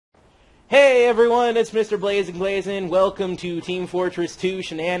Hey everyone, it's MrBlazenGlazen. Welcome to Team Fortress 2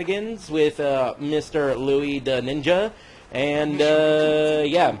 Shenanigans with Mr. LuiiDaNinja. And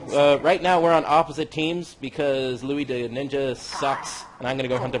right now we're on opposite teams because LuiiDaNinja sucks, and I'm gonna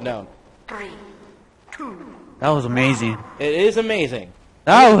go hunt him down. 3, 2. That was amazing. It is amazing.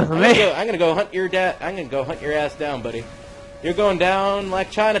 That was amazing. I'm gonna go hunt your I'm gonna go hunt your ass down, buddy. You're going down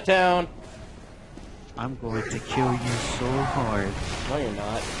like Chinatown. I'm going to kill you so hard. No, you're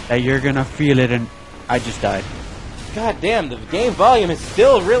not. That you're gonna feel it, and I just died. God damn, the game volume is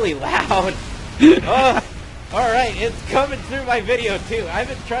still really loud. Alright, it's coming through my video too. I've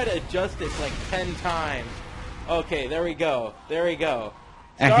been trying to adjust this like 10 times. Okay, there we go. There we go.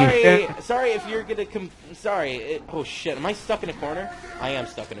 Sorry if you're gonna oh shit, am I stuck in a corner? I am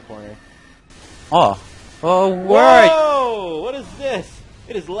stuck in a corner. Oh. Oh, whoa! What is this?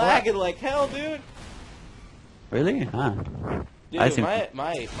 It is lagging like hell, dude. Really? Huh. Dude, I see.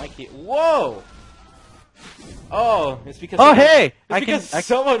 my key. Whoa! Oh, it's because. Oh, hey!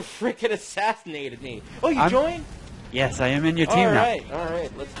 Someone freaking assassinated me. Oh, you joined? Yes, I am in your team now. All right,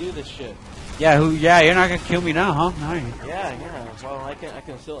 let's do this shit. Yeah, you're not gonna kill me now, huh? No. Yeah. Well, I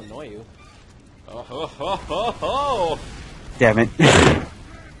can still annoy you. Oh, ho, ho, ho, ho. Damn it.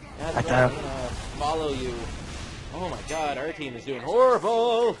 I'm gonna follow you. Oh my God, our team is doing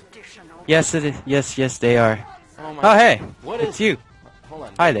horrible. Yes, it is. Yes, they are. Oh, oh hey, it's you. Hold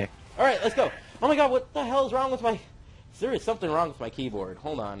on. Hi there. All right, let's go. Oh my God, what the hell is wrong with my? There is something wrong with my keyboard.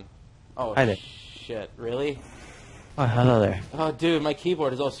 Hold on. Oh Hi there. Shit, really? Oh, hello there. Oh, dude, my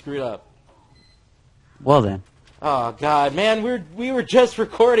keyboard is all screwed up. Well then. Oh God, man, we were just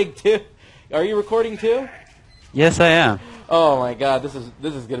recording too. Are you recording too? Yes, I am. Oh my God, this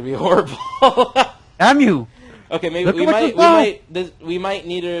is gonna be horrible. Damn you. Okay, maybe we might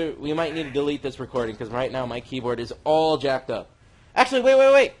need to delete this recording because right now my keyboard is all jacked up. Actually,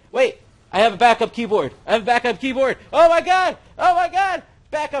 wait! I have a backup keyboard. Oh my God!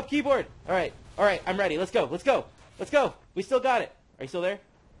 Backup keyboard. All right, I'm ready. Let's go. We still got it. Are you still there?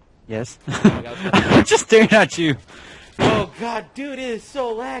 Yes. Oh my God. I'm just staring at you. Oh God, dude, it is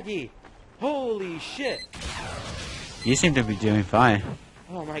so laggy. Holy shit. You seem to be doing fine.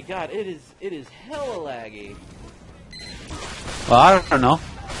 Oh my God, it is hella laggy. Well, I don't know.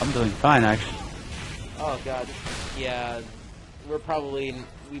 I'm doing fine, actually. Oh God, yeah, we probably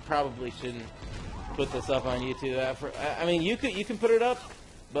shouldn't put this up on YouTube. I mean, you can put it up,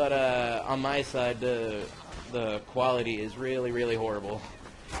 but on my side, the quality is really horrible.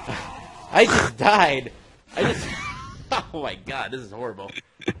 I just died. Oh my God, this is horrible.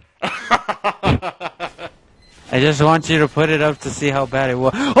 I just want you to put it up to see how bad it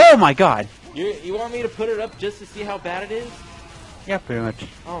was. Oh my God! You want me to put it up just to see how bad it is? Yeah, pretty much.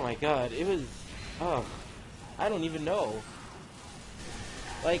 Oh my God, it was. Oh, I don't even know.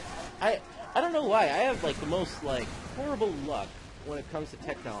 Like, I don't know why. I have like the most like horrible luck when it comes to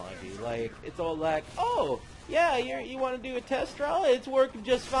technology. Like, it's all like, oh yeah, you want to do a test trial? It's working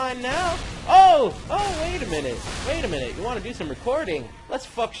just fine now. Oh, wait a minute. You want to do some recording? Let's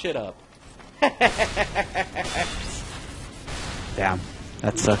fuck shit up. Damn,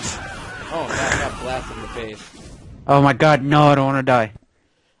 that sucks. Oh God, I got blasted in the face. Oh my God, no, I don't want to die.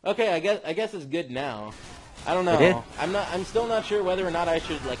 Okay, I guess it's good now. I don't know. It is? I'm still not sure whether or not I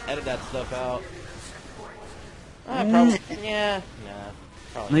should like edit that stuff out. Probably. Yeah. Nah.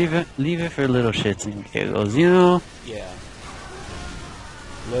 Probably Leave it for little shits and giggles, you know. Yeah.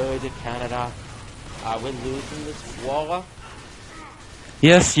 Load to Canada. Are we losing this war?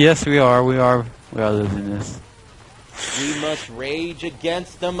 Yes, we are. We are losing this. We must rage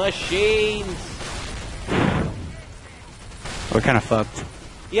against the machines. We're kind of fucked.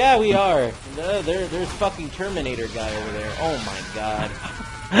 Yeah, we are. There's fucking Terminator guy over there. Oh my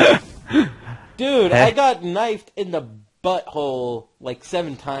God. Dude, I got knifed in the butthole like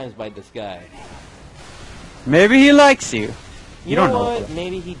 7 times by this guy. Maybe he likes you. You don't know know. what?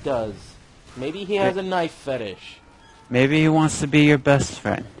 Maybe he does. Maybe he has a knife fetish. Maybe he wants to be your best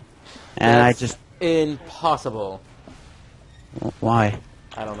friend. And That's I just... impossible. Why?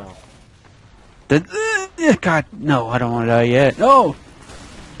 I don't know. God, no, I don't want to die yet. No!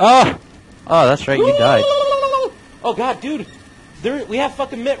 Oh, that's right, you died. Oh God, dude, we have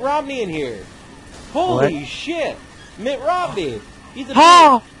fucking MITT ROMNEY in here. Holy shit, MITT ROMNEY. He's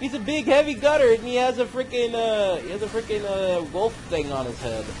a big heavy gutter, and he has a freaking wolf thing on his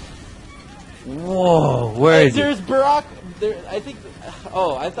head. Whoa, where is there's Barracka. I think.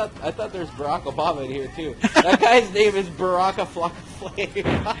 Oh, I thought there's Barack Obama in here too. That guy's name is Barracka Flacka Flame.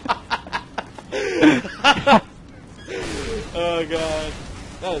 Oh God,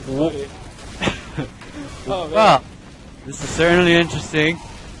 that was funny. Oh man. Well, this is certainly interesting.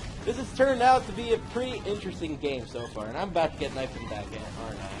 This has turned out to be a pretty interesting game so far, and I'm about to get knifed in the back end,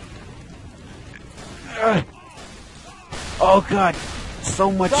 aren't I? Oh god,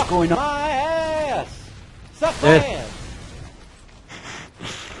 so much Suck going on. my ass! Suck my ass!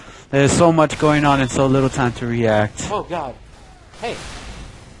 There's so much going on and so little time to react. Oh god. Hey.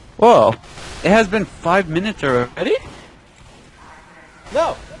 Whoa, it has been 5 minutes already?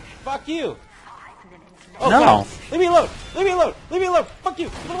 No! Fuck you! Oh, No. God. Leave me alone! Leave me alone! Leave me alone! Fuck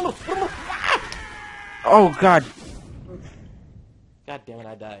you! Oh god. God damn it,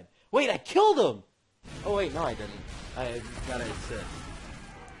 I died. Wait, I killed him! Oh wait, no I didn't. I got an assist.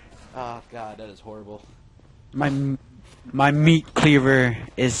 Oh god, that is horrible. My meat cleaver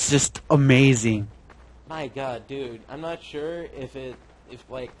is just amazing. My god, dude, I'm not sure if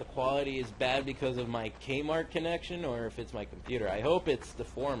like the quality is bad because of my Kmart connection or if it's my computer. I hope it's the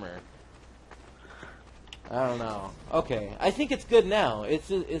former. I don't know. Okay, I think it's good now. It's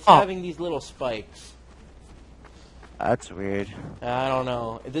having these little spikes. That's weird. I don't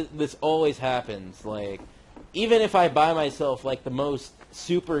know. This always happens. Like, even if I buy myself like the most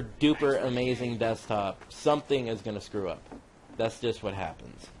super duper amazing desktop, something is gonna screw up. That's just what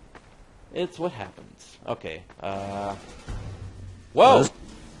happens. It's what happens. Okay. Whoa!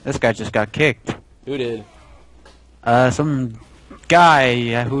 This guy just got kicked. Who did? Some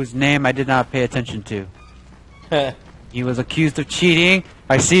guy whose name I did not pay attention to. He was accused of cheating.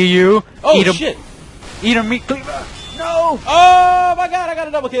 I see you. Oh shit! Eat a meat cleaver. No! Oh my god! I got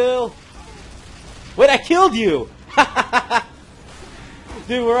a double kill. Wait, I killed you!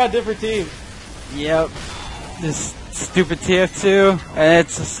 Dude, we're on different teams. Yep. This stupid TF2, and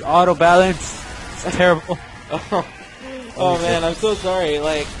it's just auto balance. It's terrible. Oh man, I'm so sorry.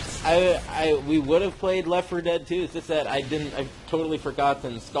 Like, we would have played Left 4 Dead 2. It's just that I totally forgot to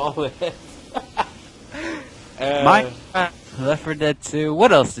install it. Left 4 Dead 2.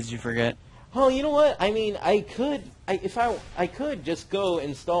 What else did you forget? Oh, you know what? I mean, I could just go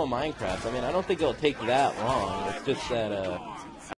install Minecraft. I mean, I don't think it'll take that long. It's just that